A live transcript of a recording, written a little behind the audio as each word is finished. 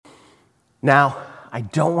Now, I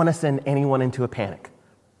don't want to send anyone into a panic,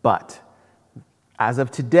 but as of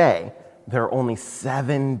today, there are only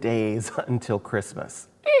 7 days until Christmas.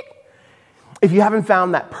 If you haven't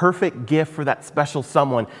found that perfect gift for that special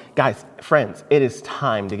someone, guys, friends, it is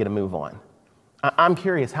time to get a move on. I'm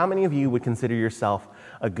curious, how many of you would consider yourself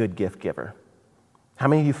a good gift giver? How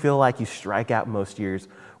many of you feel like you strike out most years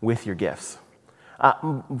with your gifts?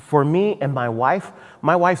 For me and my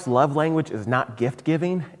wife's love language is not gift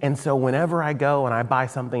giving. And so whenever I go and I buy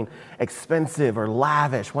something expensive or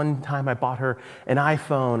lavish, one time I bought her an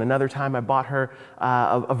iPhone, another time I bought her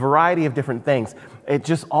a variety of different things. It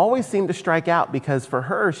just always seemed to strike out because for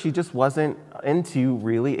her, she just wasn't into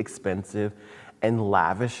really expensive and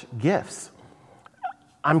lavish gifts.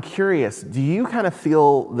 I'm curious, do you kind of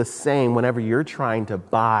feel the same whenever you're trying to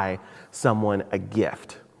buy someone a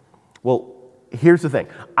gift? Well, here's the thing.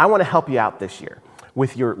 I want to help you out this year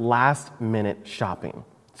with your last minute shopping.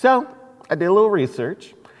 So I did a little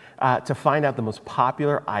research to find out the most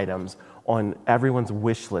popular items on everyone's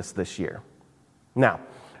wish list this year. Now,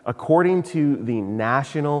 according to the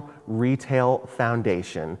National Retail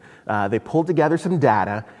Foundation, they pulled together some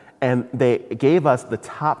data and they gave us the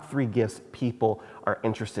top 3 gifts people are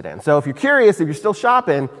interested in. So if you're curious, if you're still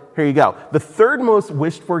shopping, here you go. The third most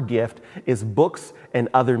wished for gift is books and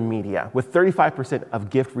other media, with 35%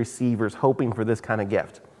 of gift receivers hoping for this kind of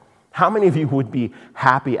gift. How many of you would be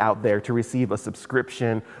happy out there to receive a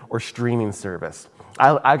subscription or streaming service?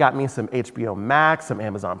 I got me some HBO Max, some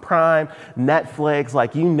Amazon Prime, Netflix,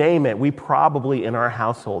 like you name it. We probably in our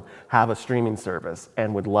household have a streaming service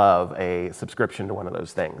and would love a subscription to one of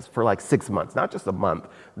those things for like 6 months, not just a month.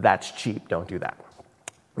 That's cheap. Don't do that.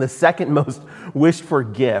 The second most wished for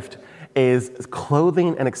gift is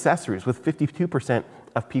clothing and accessories, with 52%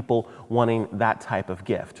 of people wanting that type of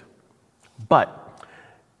gift. But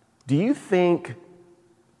do you think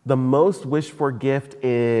the most wished for gift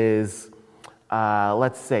is,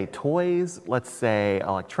 let's say, toys, let's say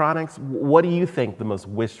electronics? What do you think the most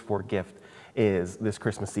wished for gift is this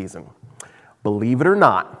Christmas season? Believe it or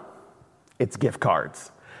not, it's gift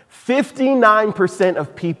cards. 59%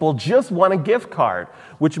 of people just want a gift card,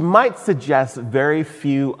 which might suggest very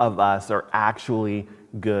few of us are actually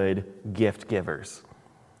good gift givers.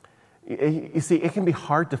 You see, it can be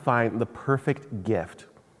hard to find the perfect gift.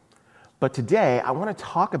 But today, I want to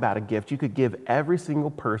talk about a gift you could give every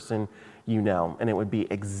single person you know, and it would be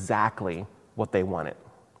exactly what they wanted.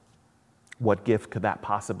 What gift could that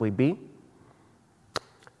possibly be?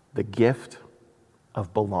 The gift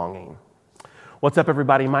of belonging. What's up,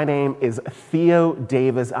 everybody? My name is Theo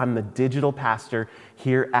Davis. I'm the digital pastor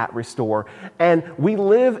here at Restore, and we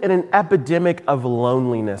live in an epidemic of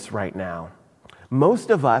loneliness right now. Most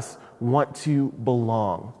of us want to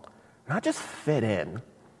belong, not just fit in,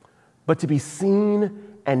 but to be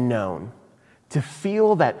seen and known, to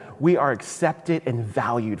feel that we are accepted and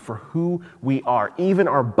valued for who we are, even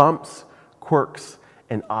our bumps, quirks,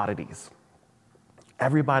 and oddities.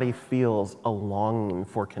 Everybody feels a longing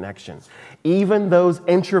for connection. Even those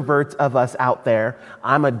introverts of us out there.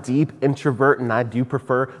 I'm a deep introvert and I do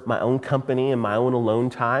prefer my own company and my own alone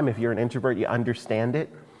time. If you're an introvert, you understand it.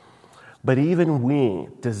 But even we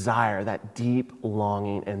desire that deep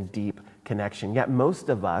longing and deep connection. Yet most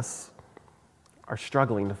of us are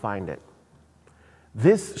struggling to find it.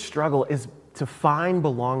 This struggle is to find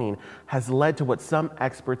belonging has led to what some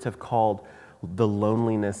experts have called the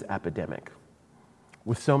loneliness epidemic.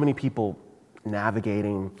 With so many people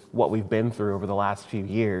navigating what we've been through over the last few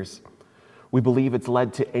years, we believe it's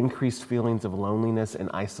led to increased feelings of loneliness and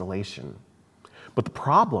isolation. But the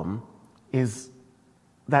problem is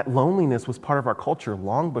that loneliness was part of our culture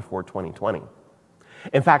long before 2020.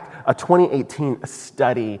 In fact, a 2018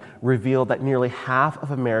 study revealed that nearly half of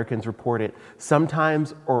Americans reported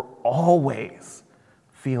sometimes or always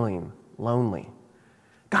feeling lonely.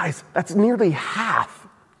 Guys, that's nearly half.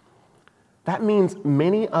 That means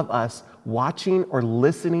many of us watching or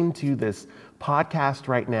listening to this podcast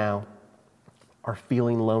right now are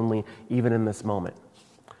feeling lonely even in this moment.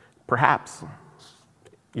 Perhaps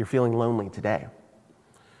you're feeling lonely today.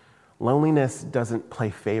 Loneliness doesn't play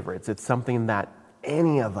favorites. It's something that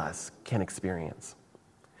any of us can experience.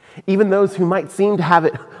 Even those who might seem to have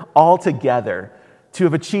it all together, to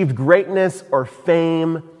have achieved greatness or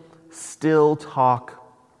fame, still talk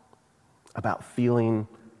about feeling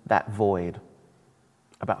that void,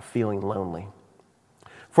 about feeling lonely.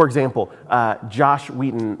 For example, Josh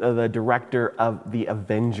Whedon, the director of the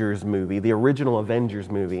Avengers movie, the original Avengers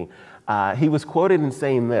movie, he was quoted in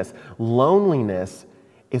saying this: "Loneliness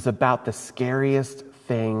is about the scariest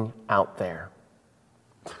thing out there."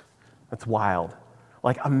 That's wild.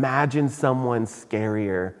 Like, imagine someone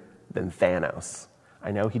scarier than Thanos.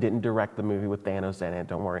 I know he didn't direct the movie with Thanos in it.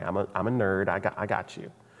 Don't worry, I'm a nerd. I got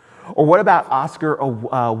you. Or what about Oscar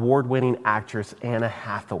award-winning actress Anna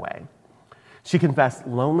Hathaway? She confessed,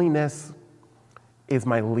 loneliness is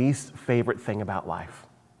my least favorite thing about life.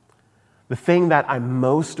 The thing that I'm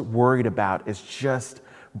most worried about is just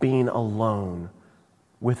being alone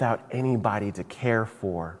without anybody to care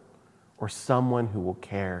for or someone who will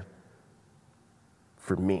care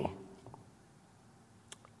for me.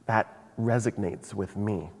 That resonates with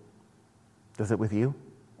me. Does it with you?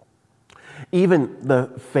 Even the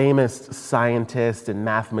famous scientist and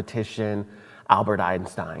mathematician Albert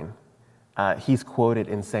Einstein, he's quoted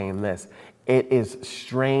in saying this: "It is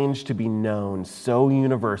strange to be known so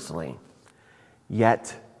universally,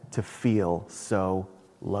 yet to feel so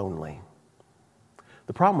lonely."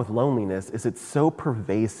 The problem with loneliness is it's so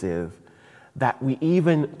pervasive that we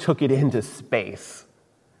even took it into space.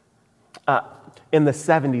 In the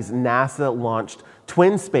 70s, NASA launched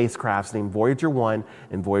twin spacecrafts named Voyager 1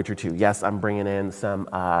 and Voyager 2. Yes, I'm bringing in some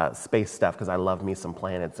space stuff because I love me some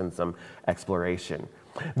planets and some exploration.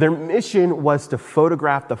 Their mission was to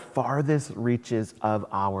photograph the farthest reaches of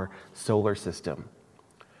our solar system.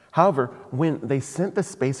 However, when they sent the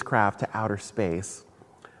spacecraft to outer space,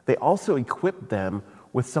 they also equipped them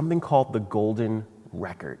with something called the Golden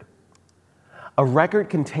Record. A record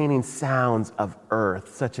containing sounds of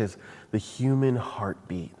Earth, such as the human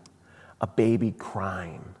heartbeat, a baby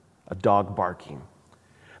crying, a dog barking.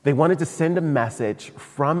 They wanted to send a message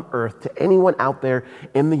from Earth to anyone out there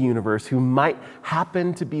in the universe who might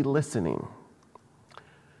happen to be listening,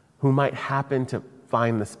 who might happen to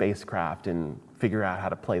find the spacecraft and figure out how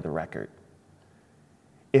to play the record.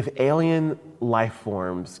 If alien life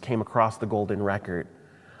forms came across the Golden Record,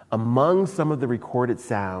 among some of the recorded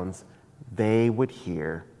sounds, they would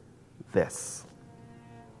hear this.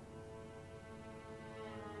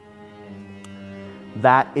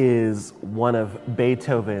 That is one of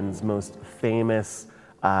Beethoven's most famous,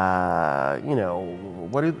 what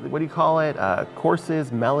do you call it?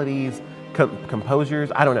 Courses, melodies, composers.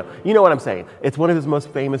 I don't know. You know what I'm saying. It's one of his most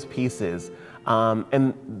famous pieces.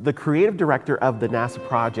 And the creative director of the NASA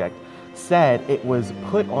project said it was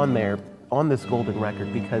put on there, on this Golden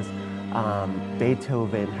Record, because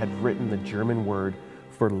Beethoven had written the German word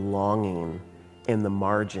for longing in the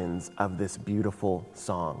margins of this beautiful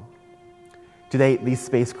song. Today, these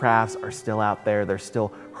spacecrafts are still out there. They're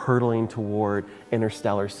still hurtling toward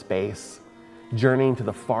interstellar space, journeying to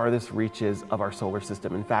the farthest reaches of our solar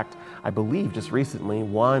system. In fact, I believe just recently,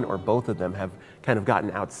 one or both of them have kind of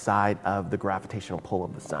gotten outside of the gravitational pull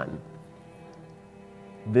of the sun.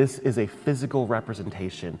 This is a physical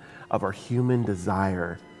representation of our human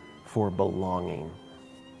desire for belonging.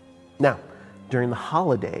 Now, during the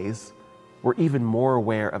holidays, we're even more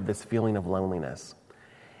aware of this feeling of loneliness.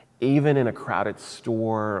 Even in a crowded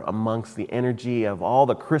store, amongst the energy of all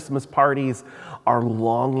the Christmas parties, our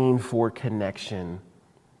longing for connection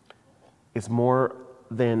is more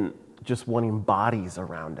than just wanting bodies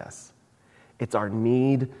around us. It's our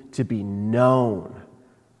need to be known,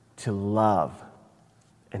 to love,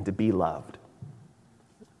 and to be loved.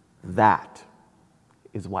 That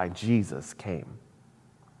is why Jesus came.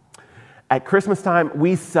 At Christmas time,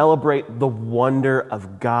 we celebrate the wonder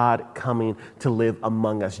of God coming to live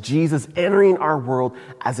among us. Jesus entering our world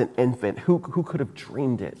as an infant. Who could have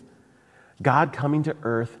dreamed it? God coming to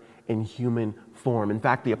earth in human form. In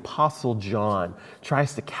fact, the Apostle John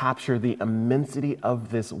tries to capture the immensity of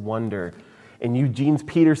this wonder. In Eugene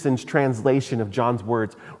Peterson's translation of John's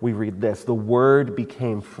words, we read this: "The Word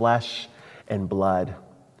became flesh and blood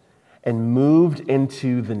and moved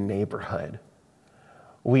into the neighborhood.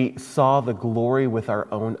 We saw the glory with our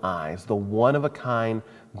own eyes, the one-of-a-kind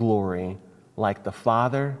glory, like the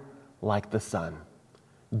Father, like the Son.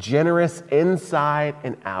 Generous inside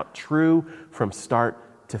and out, true from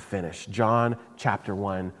start to finish." John chapter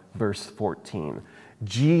 1, verse 14.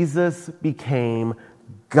 Jesus became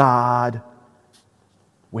God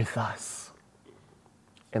with us,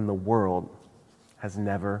 and the world has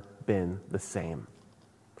never been the same.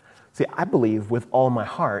 See, I believe with all my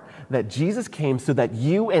heart that Jesus came so that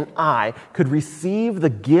you and I could receive the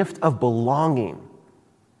gift of belonging.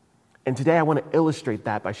 And today I want to illustrate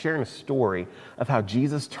that by sharing a story of how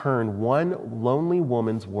Jesus turned one lonely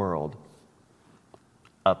woman's world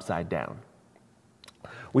upside down.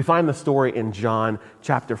 We find the story in John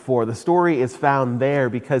chapter 4. The story is found there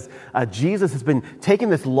because Jesus has been taking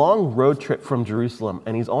this long road trip from Jerusalem,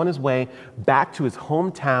 and he's on his way back to his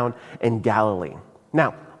hometown in Galilee.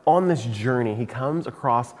 Now, on this journey, he comes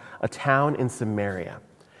across a town in Samaria.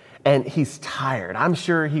 And he's tired. I'm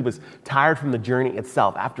sure he was tired from the journey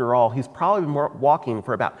itself. After all, he's probably been walking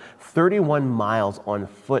for about 31 miles on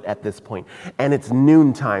foot at this point. And it's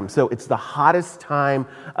noontime, so it's the hottest time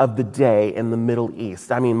of the day in the Middle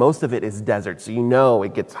East. I mean, most of it is desert, so you know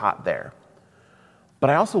it gets hot there.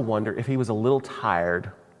 But I also wonder if he was a little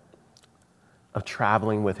tired of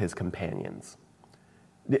traveling with his companions.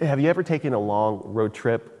 Have you ever taken a long road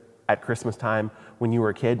trip at Christmas time when you were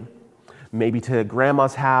a kid? Maybe to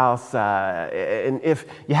grandma's house, and if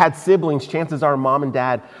you had siblings, chances are mom and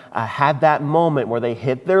dad had that moment where they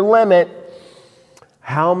hit their limit.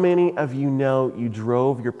 How many of you know you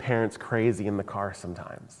drove your parents crazy in the car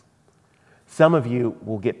sometimes? Some of you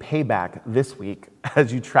will get payback this week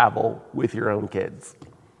as you travel with your own kids.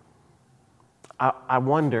 I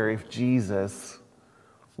wonder if Jesus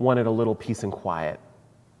wanted a little peace and quiet.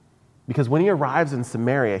 Because when he arrives in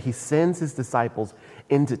Samaria, he sends his disciples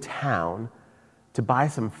into town to buy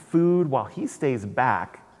some food while he stays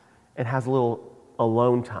back and has a little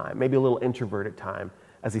alone time, maybe a little introverted time,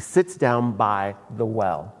 as he sits down by the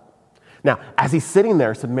well. Now, as he's sitting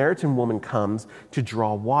there, a Samaritan woman comes to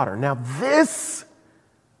draw water. Now, this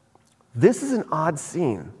is an odd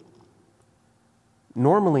scene.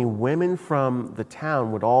 Normally, women from the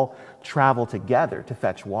town would all travel together to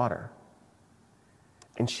fetch water.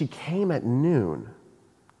 And she came at noon,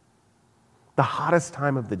 the hottest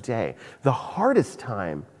time of the day, the hardest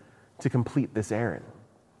time to complete this errand.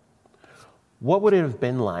 What would it have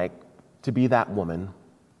been like to be that woman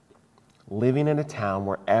living in a town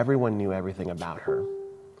where everyone knew everything about her,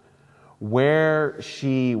 where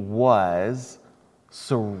she was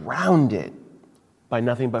surrounded by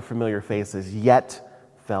nothing but familiar faces, yet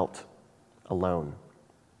felt alone?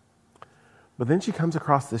 But then she comes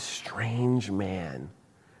across this strange man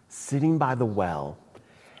sitting by the well,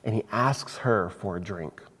 and he asks her for a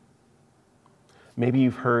drink. Maybe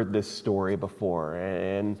you've heard this story before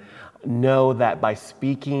and know that by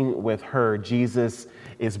speaking with her, Jesus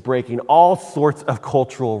is breaking all sorts of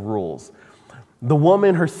cultural rules. The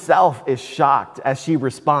woman herself is shocked as she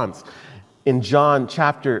responds in John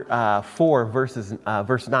chapter 4,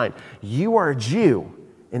 verse 9. "You are a Jew,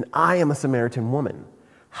 and I am a Samaritan woman.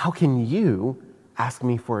 How can you ask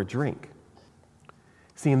me for a drink?"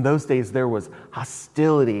 See, in those days, there was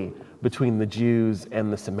hostility between the Jews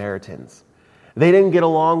and the Samaritans. They didn't get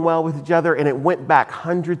along well with each other, and it went back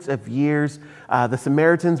hundreds of years. The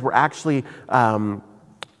Samaritans were actually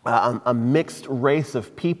a mixed race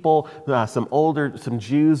of people. Some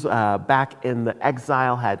Jews back in the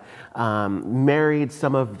exile had married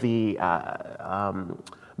some of the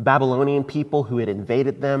Babylonian people who had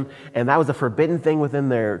invaded them, and that was a forbidden thing within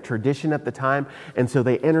their tradition at the time. And so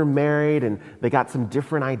they intermarried, and they got some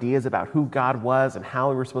different ideas about who God was and how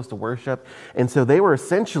we were supposed to worship. And so they were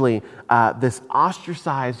essentially this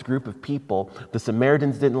ostracized group of people. The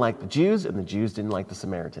Samaritans didn't like the Jews, and the Jews didn't like the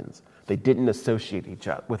Samaritans. They didn't associate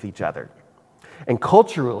with each other. And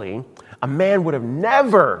culturally, a man would have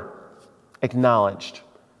never acknowledged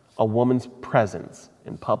a woman's presence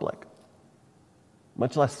in public,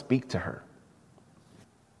 much less speak to her.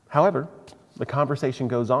 However, the conversation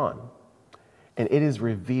goes on, and it is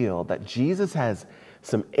revealed that Jesus has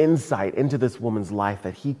some insight into this woman's life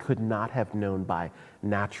that he could not have known by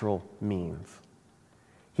natural means.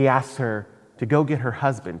 He asks her to go get her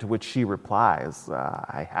husband, to which she replies,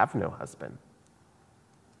 "I have no husband."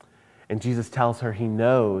 And Jesus tells her he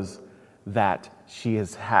knows that she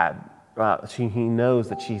has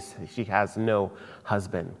no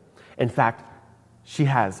husband. In fact, she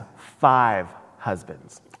has 5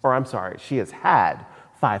 husbands. She has had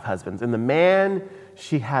 5 husbands. And the man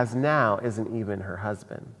she has now isn't even her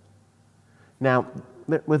husband. Now,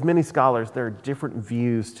 with many scholars, there are different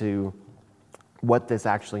views to what this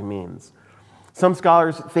actually means. Some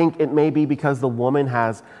scholars think it may be because the woman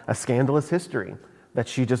has a scandalous history, that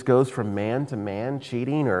she just goes from man to man,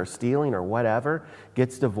 cheating or stealing or whatever,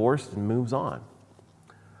 gets divorced and moves on.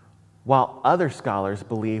 While other scholars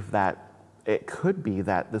believe that it could be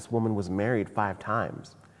that this woman was married 5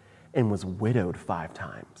 times and was widowed 5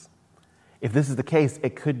 times. If this is the case,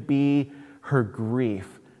 it could be her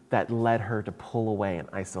grief that led her to pull away in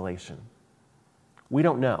isolation. We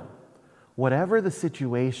don't know. Whatever the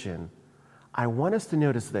situation, I want us to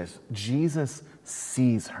notice this. Jesus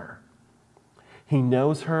sees her. He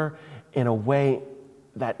knows her in a way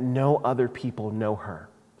that no other people know her.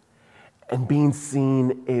 And being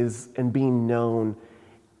seen and being known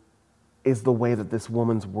is the way that this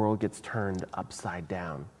woman's world gets turned upside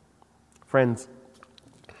down. Friends,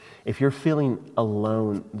 if you're feeling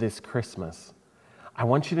alone this Christmas, I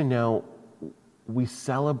want you to know we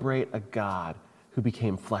celebrate a God who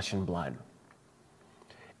became flesh and blood.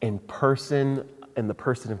 in the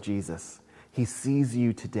person of Jesus. He sees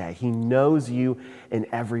you today. He knows you in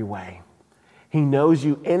every way. He knows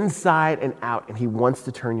you inside and out, and he wants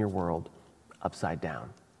to turn your world upside down.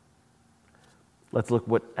 Let's look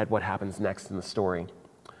at what happens next in the story.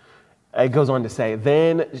 It goes on to say,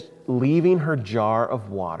 then leaving her jar of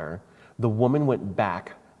water, the woman went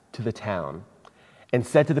back to the town and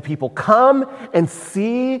said to the people, "Come and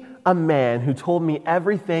see a man who told me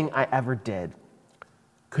everything I ever did.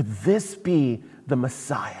 Could this be the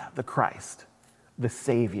Messiah, the Christ, the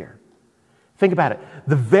Savior?" Think about it.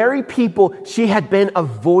 The very people she had been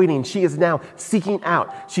avoiding, she is now seeking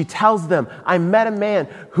out. She tells them, "I met a man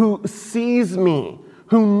who sees me,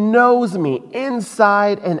 who knows me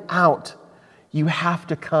inside and out. You have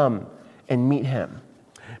to come and meet him."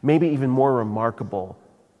 Maybe even more remarkable,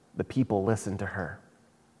 the people listened to her.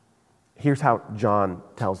 Here's how John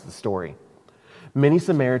tells the story. Many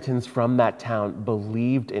Samaritans from that town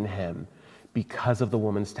believed in him because of the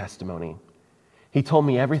woman's testimony. "He told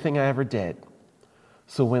me everything I ever did."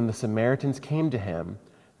 So when the Samaritans came to him,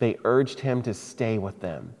 they urged him to stay with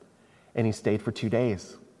them, and he stayed for 2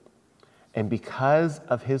 days. And because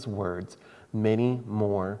of his words, many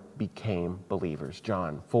more became believers.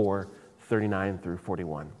 John 4:39 through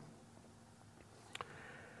 41.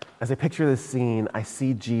 As I picture this scene, I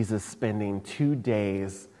see Jesus spending 2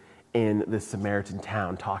 days in this Samaritan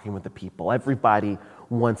town talking with the people. Everybody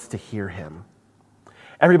wants to hear him.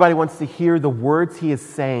 Everybody wants to hear the words he is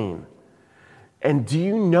saying. And do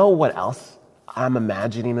you know what else I'm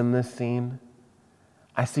imagining in this scene?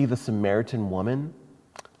 I see the Samaritan woman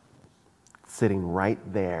sitting right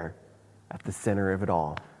there at the center of it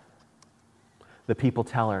all. The people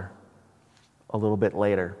tell her a little bit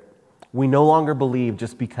later, "We no longer believe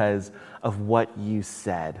just because of what you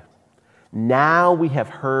said. Now we have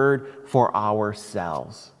heard for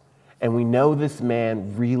ourselves, and we know this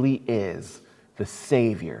man really is the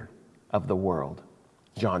Savior of the world."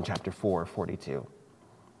 John chapter 4:42.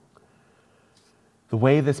 The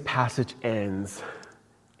way this passage ends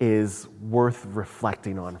is worth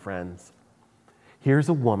reflecting on, friends. Here's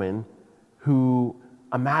a woman who,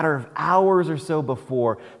 a matter of hours or so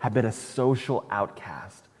before, had been a social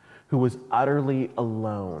outcast, who was utterly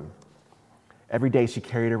alone. Every day she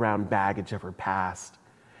carried around baggage of her past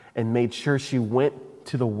and made sure she went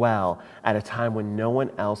to the well at a time when no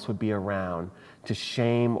one else would be around to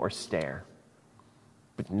shame or stare.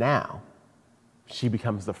 But now, she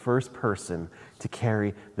becomes the first person to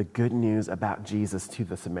carry the good news about Jesus to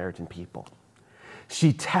the Samaritan people.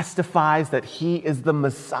 She testifies that he is the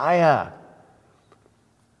Messiah.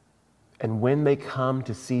 And when they come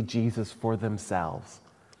to see Jesus for themselves,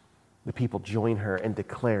 the people join her in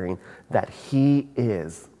declaring that he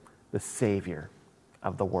is the Savior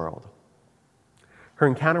of the world. Her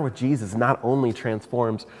encounter with Jesus not only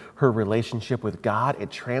transforms her relationship with God, it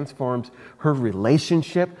transforms her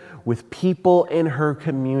relationship with people in her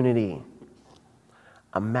community.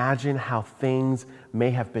 Imagine how things may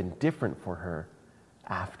have been different for her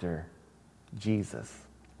after Jesus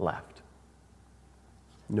left.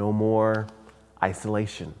 No more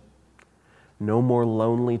isolation. No more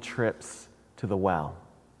lonely trips to the well.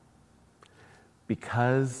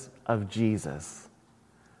 Because of Jesus,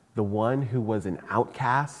 the one who was an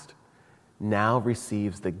outcast now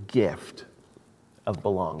receives the gift of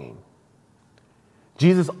belonging.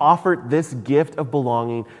 Jesus offered this gift of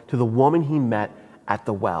belonging to the woman he met at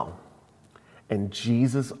the well. And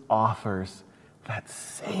Jesus offers that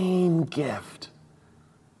same gift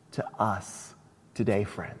to us today,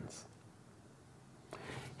 friends.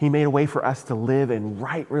 He made a way for us to live in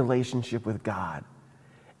right relationship with God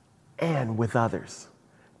and with others.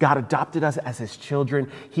 God adopted us as his children.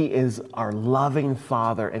 He is our loving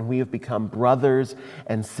Father, and we have become brothers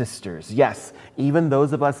and sisters. Yes, even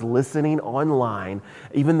those of us listening online,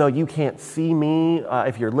 even though you can't see me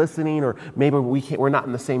if you're listening, or maybe we're not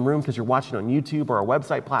in the same room because you're watching on YouTube or our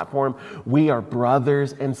website platform, we are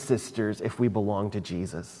brothers and sisters if we belong to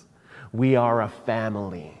Jesus. We are a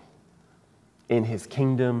family in his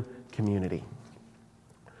kingdom community.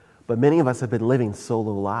 But many of us have been living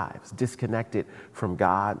solo lives, disconnected from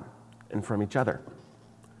God and from each other.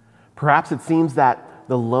 Perhaps it seems that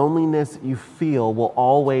the loneliness you feel will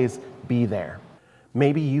always be there.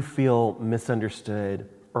 Maybe you feel misunderstood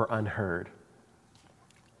or unheard.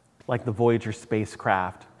 Like the Voyager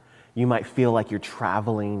spacecraft, you might feel like you're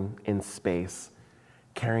traveling in space,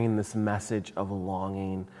 carrying this message of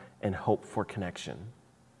longing and hope for connection.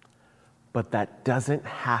 But that doesn't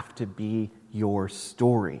have to be your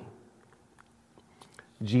story.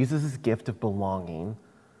 Jesus' gift of belonging,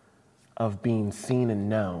 of being seen and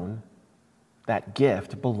known, that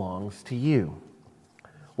gift belongs to you.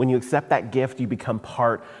 When you accept that gift, you become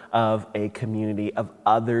part of a community of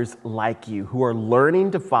others like you who are learning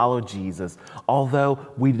to follow Jesus, although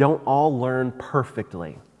we don't all learn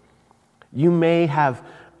perfectly. You may have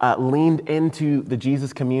leaned into the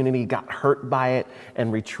Jesus community, got hurt by it,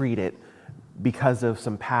 and retreated because of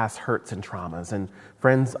some past hurts and traumas. And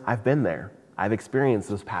friends, I've been there. I've experienced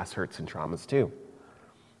those past hurts and traumas too,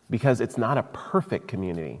 because it's not a perfect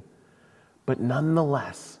community. But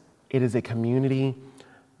nonetheless, it is a community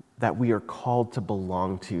that we are called to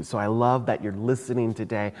belong to. So I love that you're listening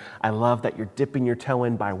today. I love that you're dipping your toe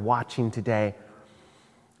in by watching today.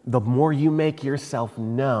 The more you make yourself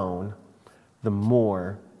known, the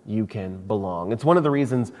more you can belong. It's one of the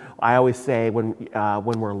reasons I always say when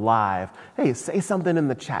we're live, hey, say something in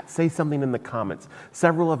the chat, say something in the comments.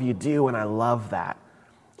 Several of you do, and I love that.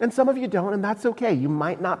 And some of you don't, and that's okay. You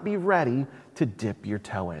might not be ready to dip your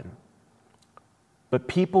toe in. But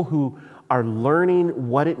people who are learning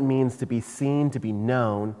what it means to be seen, to be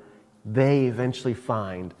known, they eventually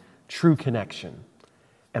find true connection.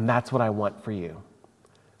 And that's what I want for you.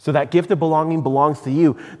 So that gift of belonging belongs to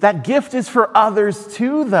you. That gift is for others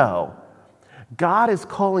too, though. God is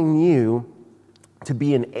calling you to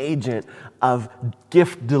be an agent of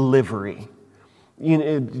gift delivery. You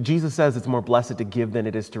know, Jesus says it's more blessed to give than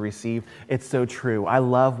it is to receive. It's so true. I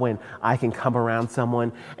love when I can come around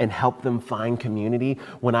someone and help them find community.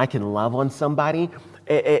 When I can love on somebody,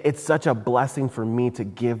 it's such a blessing for me to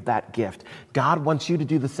give that gift. God wants you to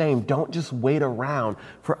do the same. Don't just wait around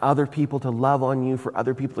for other people to love on you, for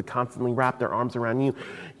other people to constantly wrap their arms around you.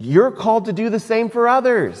 You're called to do the same for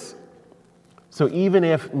others. So even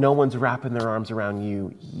if no one's wrapping their arms around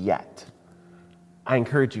you yet, I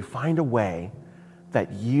encourage you, find a way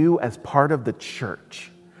that you, as part of the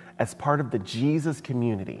church, as part of the Jesus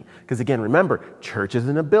community, because again, remember, church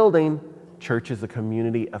isn't a building, church is a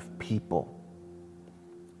community of people.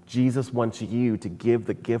 Jesus wants you to give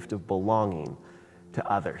the gift of belonging to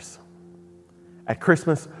others. At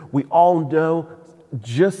Christmas, we all know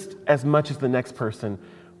just as much as the next person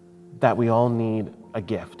that we all need a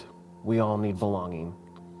gift. We all need belonging.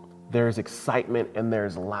 There's excitement and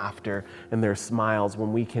there's laughter and there's smiles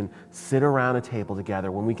when we can sit around a table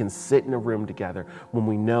together, when we can sit in a room together, when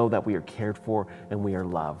we know that we are cared for and we are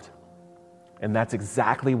loved. And that's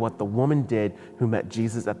exactly what the woman did who met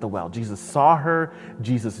Jesus at the well. Jesus saw her,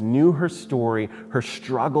 Jesus knew her story, her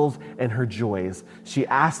struggles and her joys. She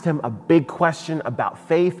asked him a big question about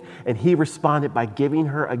faith, and he responded by giving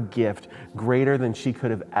her a gift greater than she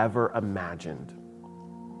could have ever imagined.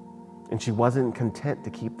 And she wasn't content to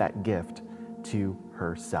keep that gift to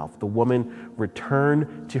herself. The woman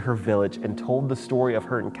returned to her village and told the story of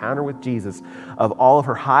her encounter with Jesus, of all of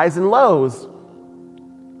her highs and lows.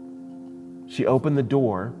 She opened the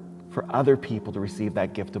door for other people to receive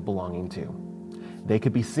that gift of belonging to. They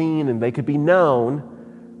could be seen and they could be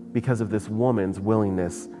known because of this woman's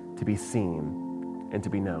willingness to be seen and to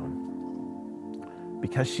be known.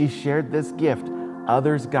 Because she shared this gift,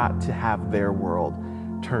 others got to have their world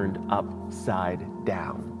turned upside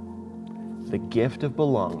down. The gift of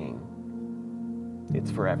belonging,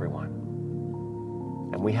 it's for everyone.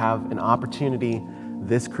 And we have an opportunity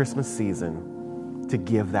this Christmas season to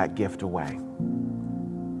give that gift away.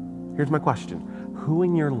 Here's my question. Who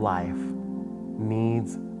in your life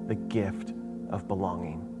needs the gift of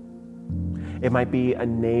belonging? It might be a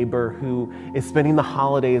neighbor who is spending the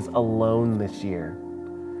holidays alone this year.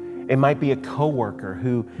 It might be a coworker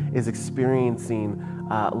who is experiencing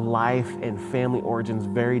life and family origins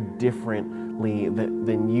very differently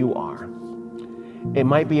than you are. It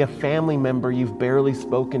might be a family member you've barely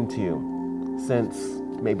spoken to since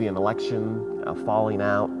maybe an election, a falling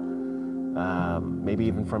out, maybe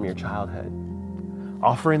even from your childhood.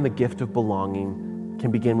 Offering the gift of belonging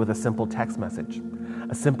can begin with a simple text message,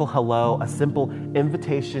 a simple hello, a simple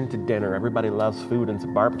invitation to dinner. Everybody loves food and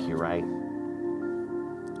some barbecue, right?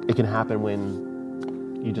 It can happen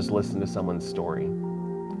when you just listen to someone's story.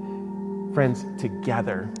 Friends,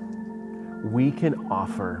 together, we can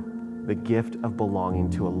offer the gift of belonging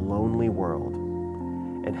to a lonely world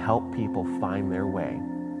and help people find their way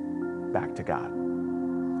back to God.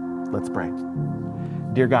 Let's pray.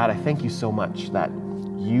 Dear God, I thank you so much that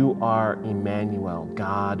you are Emmanuel,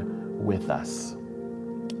 God with us.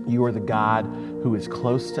 You are the God who is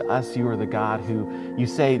close to us. You are the God who you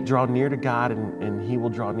say, draw near to God and he will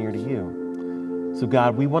draw near to you. So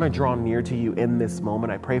God, we want to draw near to you in this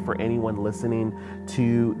moment. I pray for anyone listening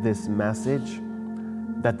to this message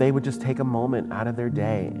that they would just take a moment out of their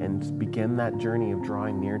day and begin that journey of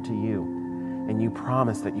drawing near to you and you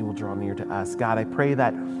promise that you will draw near to us. God, I pray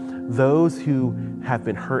that those who have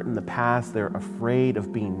been hurt in the past, they're afraid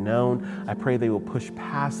of being known, I pray they will push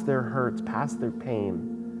past their hurts, past their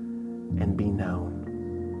pain, and be known.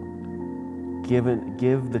 Give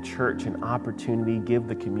the church an opportunity, give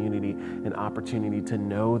the community an opportunity to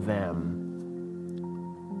know them,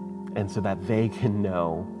 and so that they can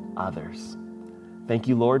know others. Thank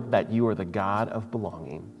you, Lord, that you are the God of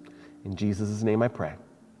belonging. In Jesus' name I pray.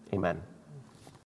 Amen.